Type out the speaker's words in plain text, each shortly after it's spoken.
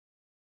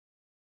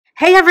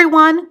Hey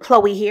everyone,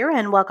 Chloe here,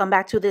 and welcome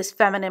back to this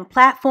feminine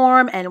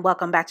platform and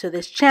welcome back to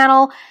this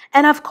channel.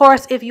 And of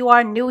course, if you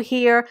are new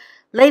here,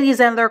 ladies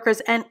and lurkers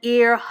and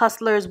ear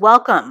hustlers,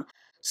 welcome.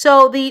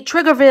 So the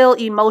Triggerville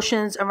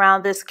emotions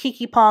around this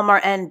Keke Palmer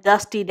and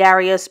Dusty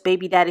Darius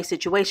baby daddy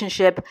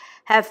situationship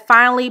have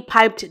finally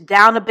piped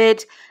down a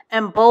bit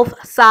and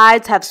both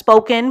sides have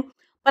spoken.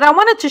 But I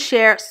wanted to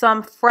share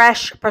some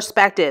fresh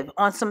perspective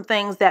on some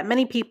things that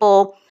many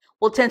people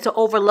will tend to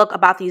overlook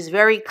about these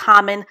very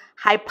common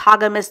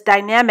hypogamous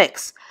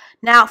dynamics.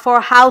 Now, for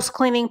house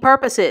cleaning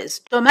purposes,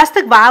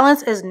 domestic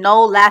violence is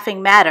no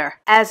laughing matter,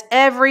 as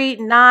every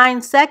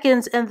 9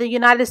 seconds in the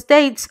United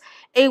States,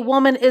 a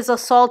woman is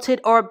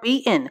assaulted or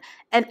beaten.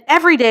 And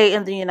every day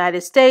in the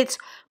United States,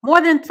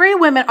 more than 3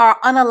 women are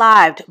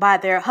unalived by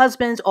their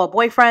husbands or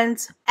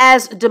boyfriends,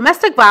 as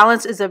domestic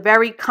violence is a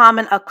very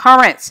common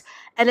occurrence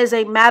and is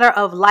a matter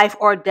of life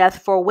or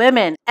death for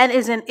women and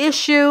is an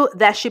issue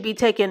that should be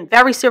taken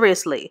very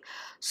seriously.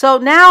 So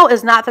now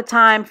is not the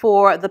time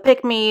for the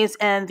pick-me's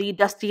and the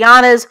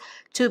Dustianas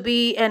to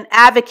be an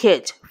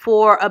advocate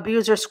for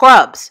abuser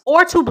scrubs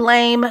or to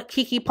blame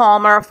Keke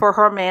Palmer for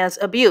her man's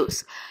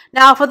abuse.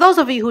 Now, for those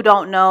of you who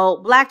don't know,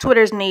 Black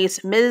Twitter's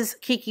niece, Ms.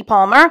 Keke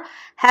Palmer,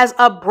 has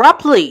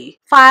abruptly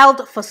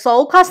filed for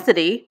sole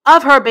custody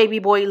of her baby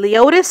boy,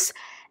 Leotis,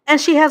 and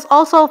she has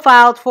also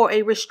filed for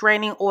a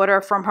restraining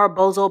order from her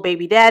bozo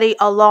baby daddy,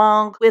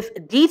 along with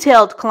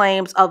detailed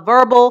claims of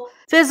verbal,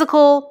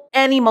 physical,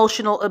 and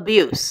emotional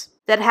abuse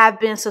that have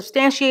been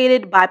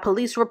substantiated by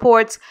police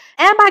reports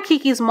and by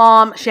Keke's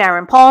mom,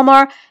 Sharon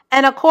Palmer.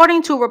 And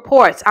according to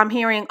reports, I'm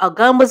hearing a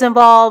gun was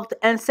involved,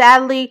 and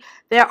sadly,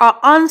 there are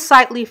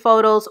unsightly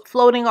photos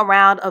floating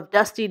around of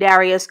Dusty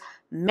Darius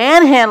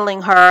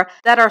manhandling her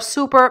that are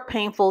super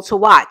painful to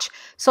watch.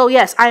 So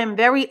yes, I am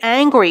very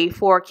angry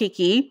for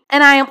Keke,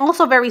 and I am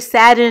also very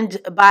saddened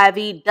by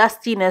the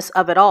dustiness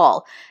of it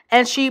all.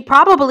 And she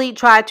probably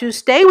tried to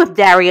stay with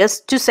Darius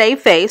to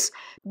save face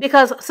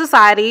because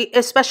society,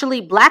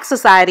 especially Black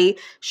society,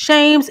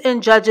 shames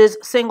and judges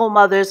single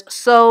mothers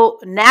so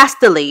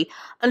nastily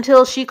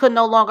until she could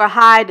no longer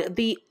hide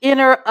the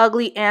inner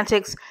ugly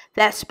antics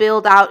that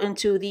spilled out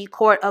into the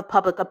court of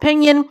public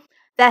opinion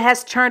that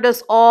has turned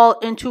us all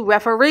into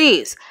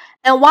referees.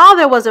 And while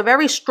there was a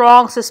very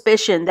strong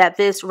suspicion that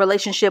this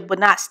relationship would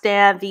not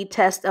stand the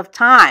test of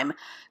time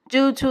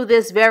due to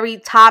this very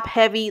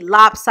top-heavy,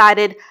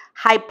 lopsided,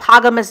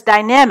 hypogamous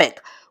dynamic,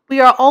 we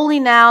are only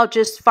now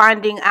just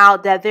finding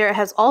out that there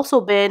has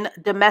also been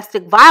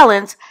domestic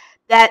violence,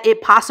 that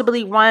it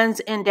possibly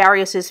runs in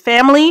Darius's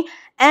family,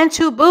 and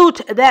to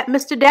boot that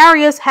Mr.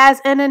 Darius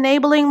has an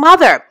enabling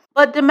mother.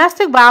 But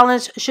domestic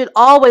violence should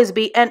always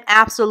be an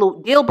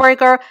absolute deal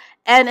breaker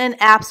and an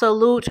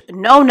absolute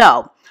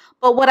no-no.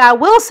 But what I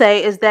will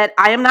say is that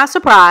I am not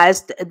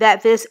surprised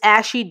that this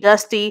Ashy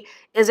Dusty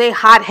is a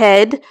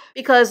hothead,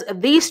 because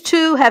these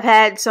two have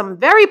had some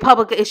very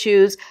public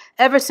issues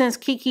ever since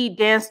Keke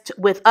danced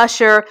with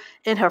Usher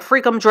in her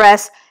freakum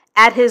dress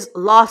at his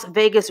Las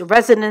Vegas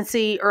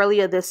residency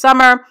earlier this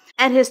summer.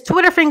 And his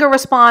Twitter finger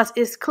response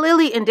is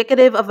clearly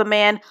indicative of a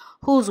man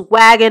whose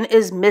wagon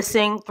is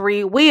missing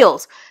 3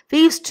 wheels.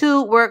 These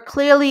two were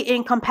clearly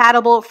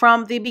incompatible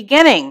from the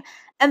beginning.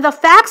 And the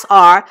facts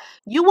are,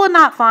 you will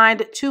not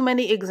find too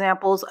many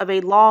examples of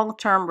a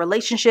long-term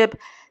relationship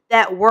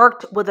that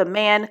worked with a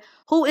man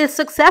who is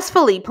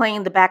successfully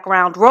playing the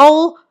background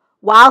role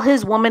while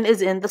his woman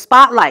is in the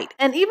spotlight.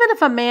 And even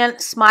if a man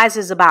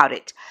smizes about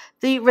it,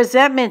 the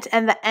resentment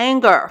and the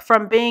anger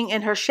from being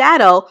in her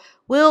shadow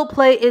will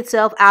play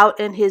itself out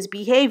in his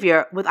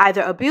behavior with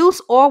either abuse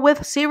or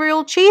with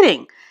serial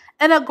cheating.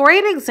 And a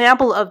great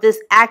example of this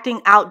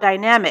acting out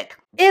dynamic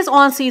is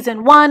on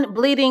season 1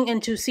 bleeding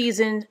into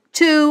season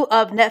 2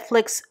 of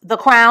Netflix The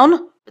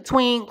Crown,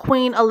 between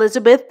Queen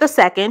Elizabeth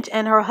II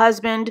and her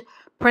husband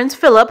Prince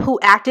Philip, who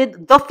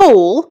acted the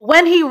fool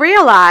when he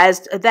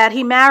realized that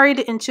he married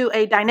into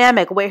a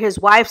dynamic where his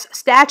wife's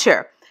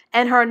stature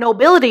and her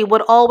nobility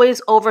would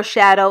always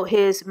overshadow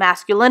his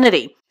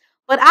masculinity.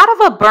 But out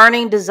of a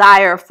burning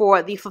desire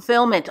for the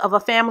fulfillment of a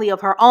family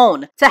of her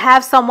own, to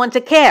have someone to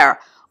care,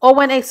 or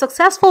when a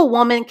successful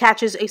woman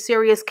catches a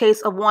serious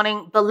case of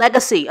wanting the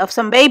legacy of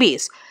some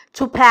babies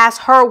to pass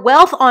her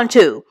wealth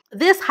onto,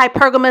 this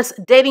hypergamous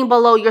dating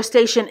below your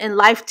station in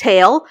life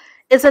tale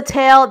is a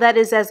tale that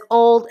is as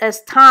old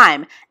as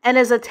time, and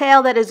is a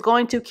tale that is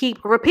going to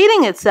keep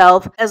repeating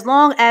itself as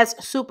long as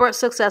super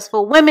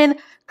successful women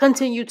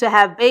continue to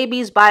have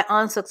babies by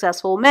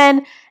unsuccessful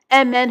men,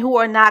 and men who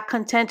are not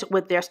content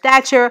with their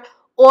stature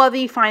or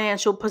the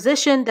financial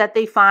position that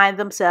they find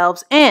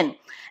themselves in.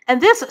 And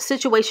this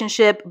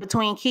situationship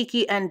between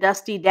Keke and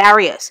Dusty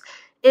Darius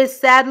is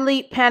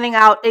sadly panning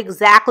out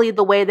exactly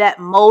the way that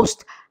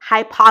most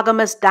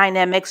hypogamous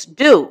dynamics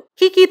do.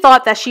 Keke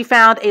thought that she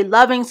found a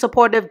loving,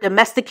 supportive,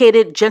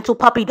 domesticated, gentle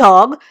puppy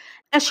dog,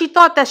 and she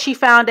thought that she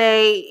found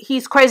a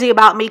he's crazy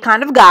about me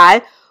kind of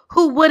guy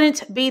who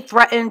wouldn't be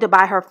threatened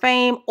by her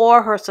fame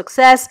or her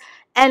success.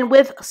 And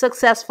with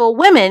successful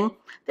women,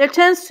 there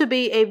tends to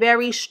be a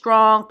very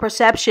strong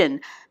perception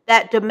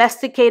that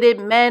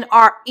domesticated men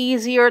are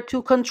easier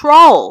to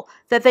control,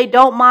 that they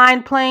don't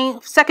mind playing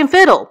second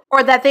fiddle,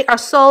 or that they are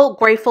so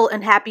grateful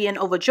and happy and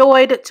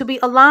overjoyed to be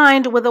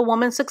aligned with a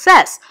woman's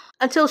success,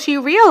 until she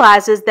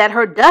realizes that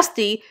her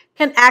Dusty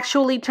can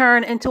actually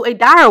turn into a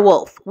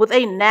direwolf with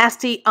a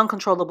nasty,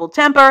 uncontrollable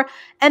temper,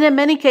 and in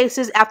many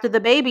cases, after the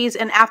babies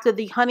and after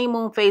the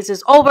honeymoon phase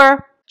is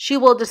over, she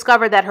will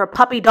discover that her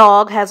puppy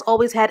dog has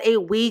always had a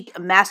weak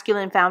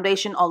masculine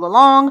foundation all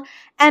along,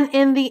 and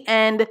in the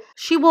end,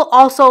 she will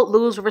also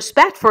lose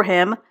respect for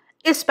him,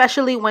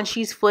 especially when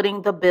she's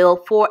footing the bill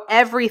for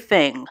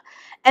everything.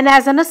 And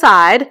as an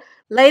aside,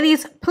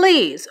 ladies,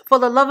 please, for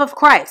the love of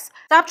Christ,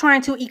 stop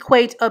trying to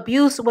equate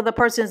abuse with a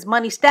person's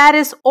money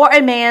status or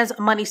a man's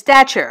money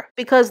stature,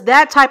 because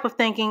that type of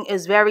thinking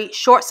is very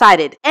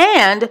short-sighted.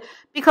 And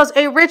because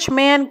a rich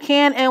man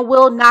can and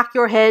will knock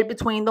your head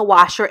between the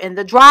washer and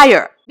the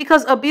dryer.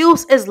 Because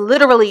abuse is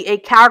literally a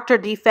character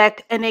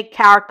defect and a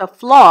character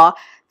flaw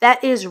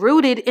that is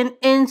rooted in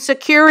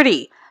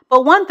insecurity.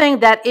 But one thing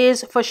that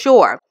is for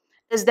sure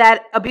is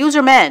that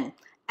abuser men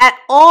at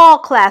all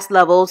class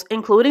levels,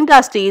 including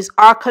Dusties,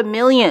 are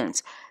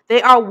chameleons.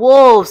 They are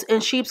wolves in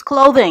sheep's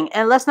clothing.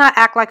 And let's not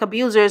act like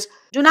abusers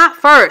do not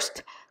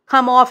first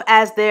come off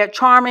as their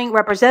charming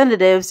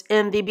representatives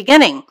in the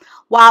beginning,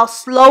 while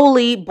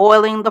slowly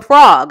boiling the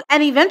frog.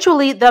 And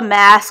eventually the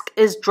mask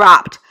is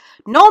dropped.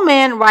 No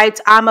man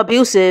writes "I'm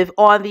abusive"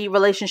 on the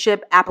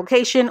relationship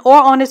application or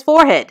on his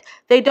forehead.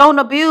 They don't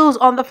abuse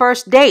on the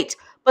first date,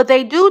 but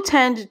they do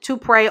tend to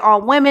prey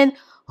on women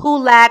who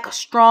lack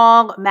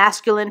strong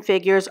masculine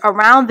figures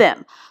around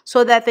them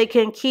so that they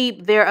can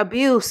keep their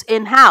abuse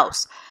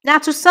in-house. Now,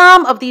 to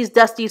some of these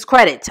Dusties'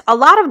 credit, a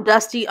lot of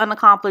dusty,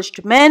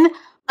 unaccomplished men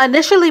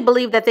initially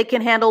believe that they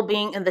can handle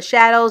being in the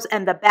shadows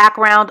and the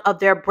background of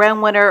their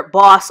breadwinner,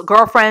 boss,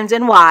 girlfriends,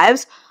 and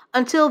wives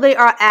until they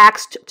are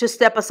asked to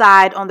step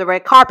aside on the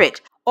red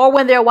carpet, or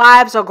when their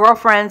wives or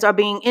girlfriends are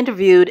being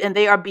interviewed and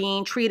they are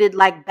being treated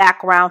like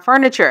background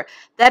furniture.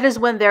 That is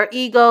when their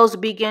egos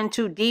begin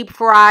to deep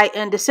fry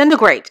and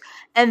disintegrate.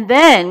 And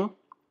then,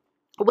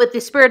 with the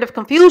spirit of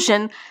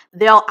confusion,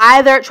 they'll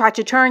either try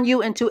to turn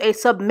you into a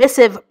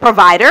submissive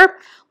provider,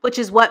 which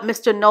is what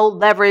Mr. No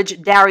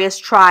Leverage Darius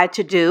tried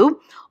to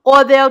do,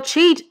 or they'll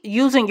cheat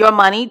using your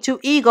money to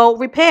ego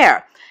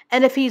repair.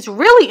 And if he's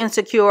really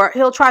insecure,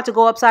 he'll try to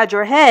go upside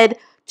your head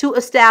to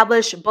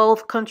establish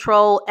both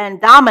control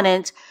and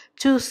dominance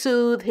to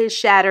soothe his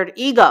shattered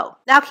ego.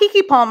 Now,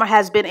 Keke Palmer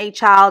has been a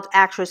child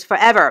actress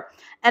forever,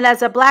 and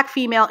as a Black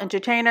female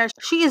entertainer,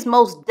 she is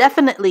most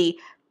definitely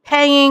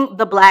paying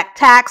the Black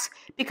tax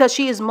because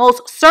she is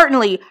most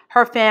certainly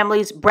her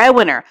family's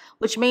breadwinner,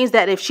 which means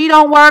that if she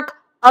don't work,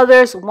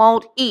 others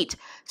won't eat.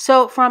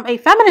 So from a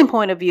feminine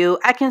point of view,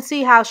 I can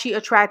see how she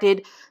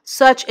attracted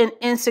such an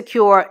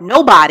insecure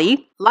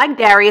nobody like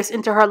Darius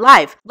into her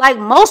life. Like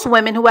most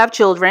women who have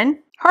children,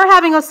 her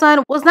having a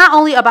son was not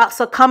only about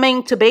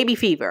succumbing to baby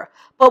fever,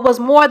 but was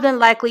more than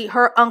likely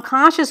her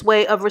unconscious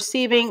way of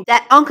receiving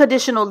that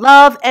unconditional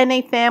love and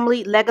a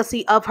family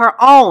legacy of her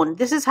own.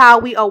 This is how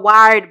we are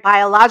wired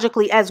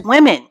biologically as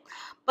women.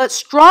 But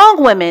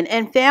strong women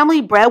and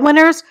family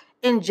breadwinners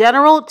in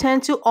general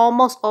tend to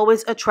almost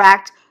always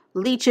attract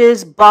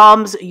leeches,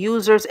 bums,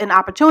 users, and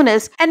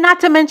opportunists. And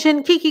not to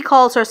mention, Keke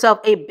calls herself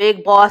a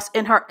big boss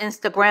in her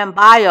Instagram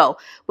bio,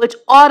 which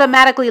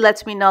automatically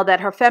lets me know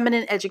that her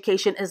feminine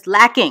education is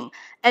lacking.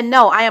 And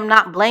no, I am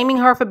not blaming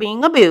her for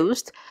being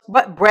abused,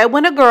 but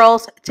breadwinner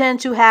girls tend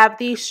to have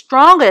the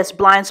strongest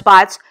blind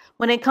spots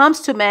when it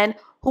comes to men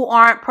who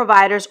aren't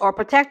providers or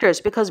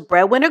protectors, because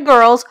breadwinner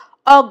girls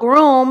are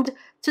groomed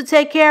to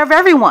take care of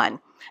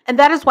everyone. And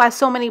that is why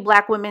so many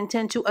Black women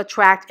tend to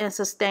attract and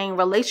sustain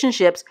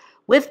relationships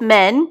with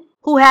men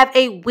who have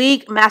a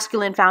weak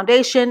masculine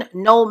foundation,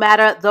 no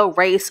matter the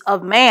race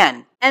of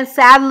man. And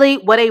sadly,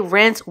 what a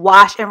rinse,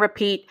 wash, and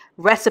repeat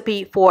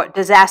recipe for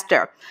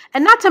disaster.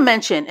 And not to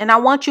mention, and I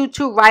want you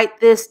to write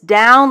this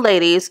down,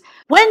 ladies,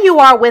 when you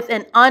are with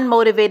an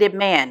unmotivated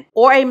man,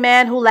 or a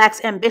man who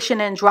lacks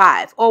ambition and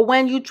drive, or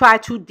when you try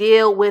to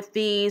deal with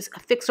these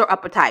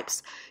fixer-upper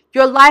types,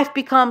 your life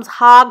becomes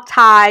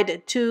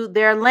hog-tied to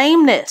their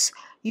lameness.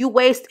 You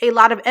waste a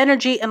lot of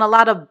energy and a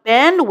lot of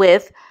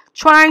bandwidth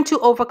trying to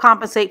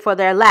overcompensate for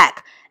their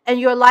lack. And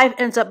your life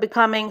ends up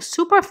becoming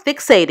super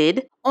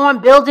fixated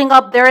on building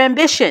up their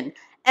ambition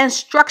and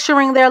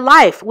structuring their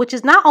life, which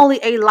is not only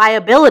a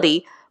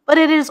liability, but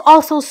it is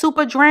also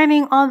super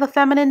draining on the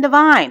feminine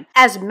divine,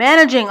 as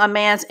managing a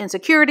man's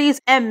insecurities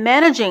and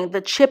managing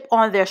the chip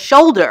on their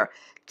shoulder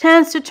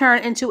tends to turn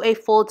into a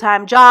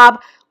full-time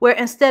job where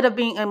instead of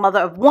being a mother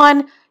of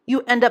one,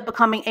 you end up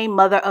becoming a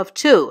mother of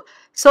two.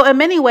 So in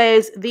many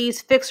ways,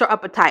 these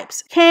fixer-upper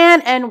types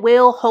can and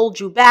will hold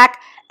you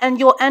back, and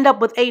you'll end up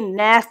with a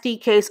nasty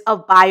case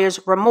of buyer's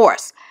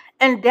remorse.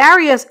 And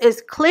Darius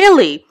is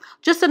clearly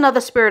just another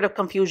spirit of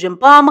confusion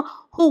bum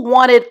who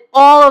wanted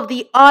all of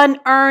the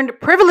unearned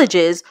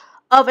privileges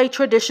of a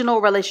traditional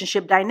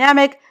relationship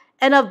dynamic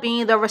and of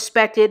being the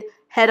respected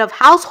head of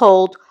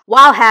household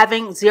while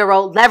having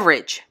zero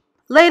leverage.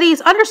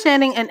 Ladies,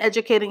 understanding and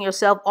educating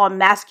yourself on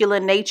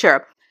masculine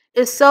nature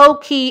is so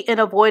key in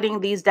avoiding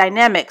these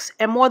dynamics.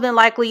 And more than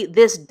likely,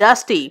 this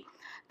Dusty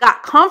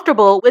got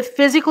comfortable with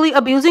physically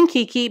abusing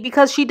Kiki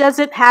because she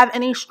doesn't have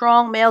any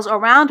strong males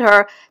around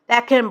her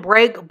that can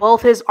break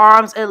both his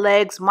arms and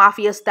legs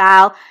mafia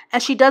style,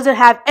 and she doesn't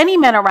have any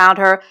men around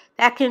her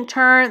that can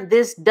turn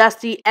this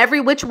Dusty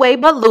every which way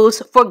but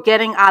loose for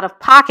getting out of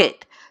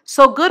pocket.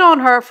 So good on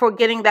her for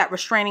getting that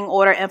restraining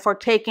order and for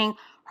taking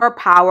her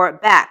power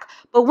back.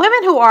 But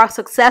women who are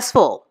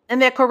successful in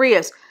their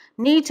careers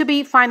need to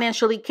be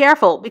financially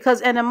careful, because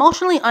an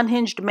emotionally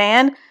unhinged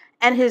man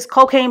and his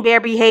cocaine bear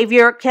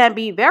behavior can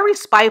be very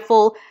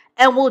spiteful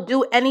and will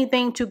do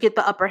anything to get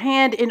the upper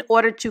hand in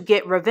order to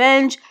get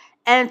revenge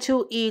and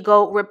to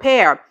ego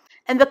repair.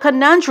 And the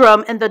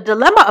conundrum and the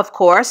dilemma, of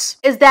course,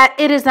 is that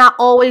it is not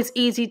always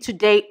easy to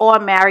date or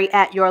marry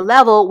at your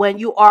level when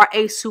you are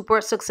a super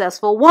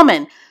successful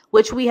woman,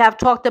 which we have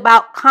talked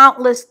about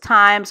countless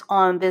times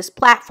on this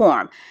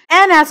platform.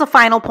 And as a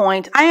final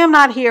point, I am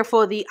not here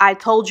for the I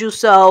told you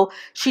so,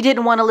 she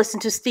didn't want to listen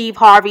to Steve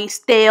Harvey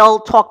stale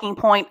talking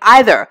point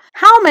either.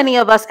 How many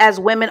of us as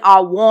women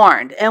are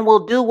warned and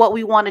will do what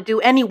we want to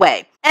do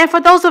anyway? And for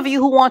those of you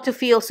who want to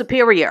feel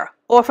superior,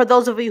 or for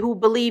those of you who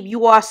believe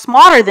you are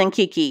smarter than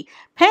Kiki,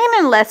 pain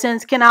and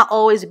lessons cannot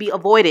always be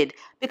avoided,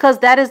 because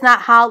that is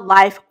not how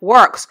life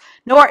works,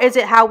 nor is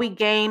it how we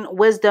gain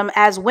wisdom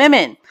as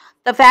women.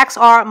 The facts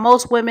are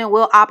most women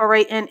will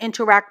operate and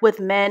interact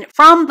with men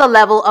from the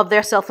level of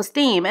their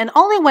self-esteem, and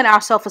only when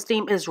our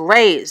self-esteem is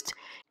raised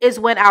is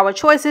when our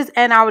choices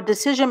and our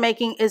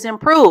decision-making is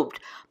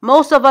improved.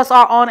 Most of us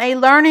are on a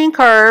learning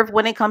curve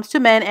when it comes to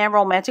men and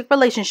romantic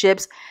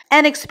relationships,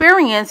 and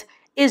experience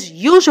is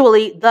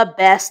usually the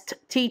best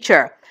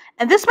teacher.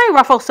 And this may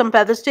ruffle some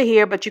feathers to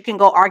hear, but you can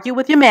go argue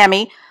with your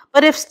mammy.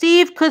 But if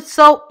Steve could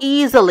so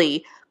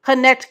easily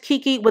connect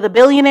Kiki with a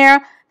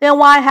billionaire, then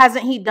why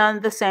hasn't he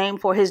done the same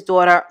for his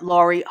daughter,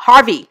 Lori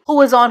Harvey,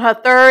 who is on her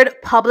third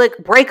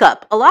public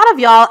breakup? A lot of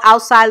y'all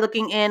outside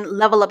looking in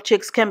level up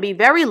chicks can be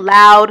very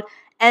loud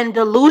and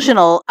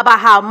delusional about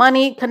how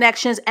money,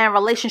 connections, and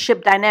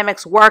relationship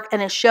dynamics work,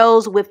 and it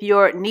shows with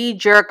your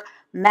knee-jerk,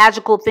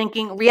 magical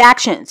thinking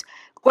reactions.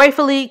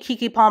 Gratefully,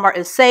 Keke Palmer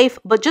is safe,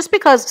 but just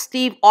because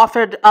Steve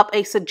offered up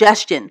a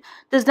suggestion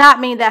does not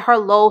mean that her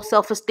low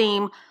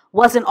self-esteem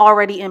wasn't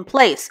already in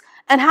place.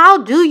 And how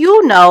do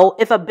you know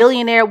if a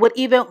billionaire would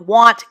even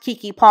want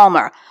Keke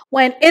Palmer,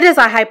 when it is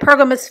a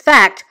hypergamous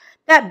fact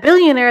that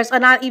billionaires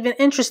are not even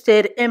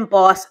interested in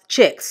boss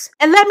chicks?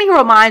 And let me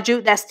remind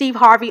you that Steve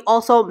Harvey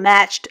also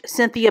matched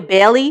Cynthia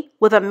Bailey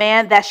with a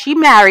man that she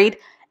married,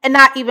 and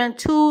not even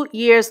 2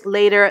 years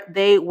later,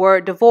 they were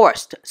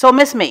divorced. So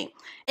miss me.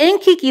 In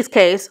Kiki's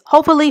case,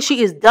 hopefully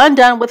she is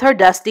done with her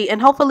Dusty,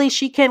 and hopefully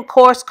she can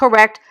course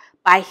correct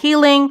by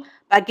healing,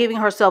 by giving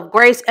herself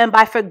grace, and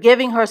by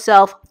forgiving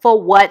herself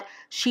for what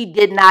she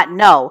did not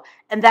know.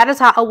 And that is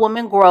how a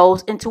woman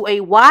grows into a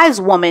wise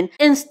woman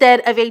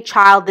instead of a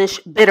childish,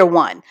 bitter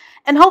one.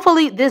 And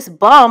hopefully this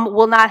bum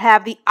will not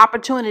have the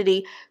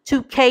opportunity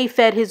to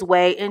K-fed his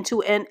way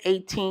into an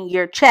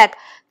 18-year check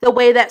the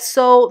way that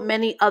so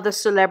many other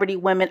celebrity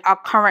women are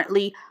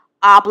currently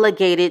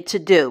obligated to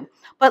do.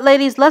 But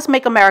ladies, let's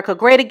make America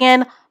great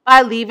again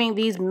by leaving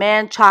these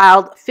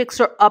man-child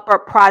fixer-upper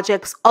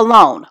projects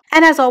alone.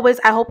 And as always,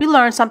 I hope you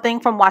learned something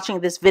from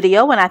watching this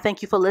video, and I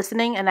thank you for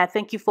listening, and I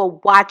thank you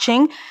for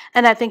watching,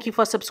 and I thank you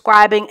for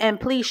subscribing, and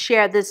please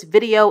share this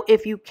video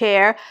if you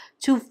care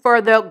to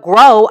further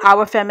grow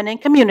our feminine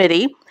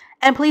community.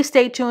 And please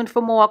stay tuned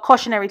for more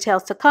cautionary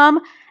tales to come,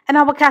 and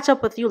I will catch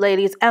up with you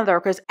ladies and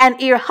lurkers and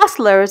ear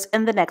hustlers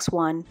in the next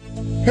one.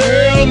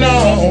 Hell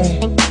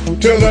no,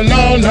 to the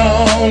no,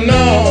 no,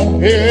 no.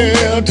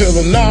 Hell to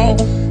the no,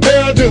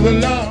 hell to the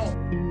no.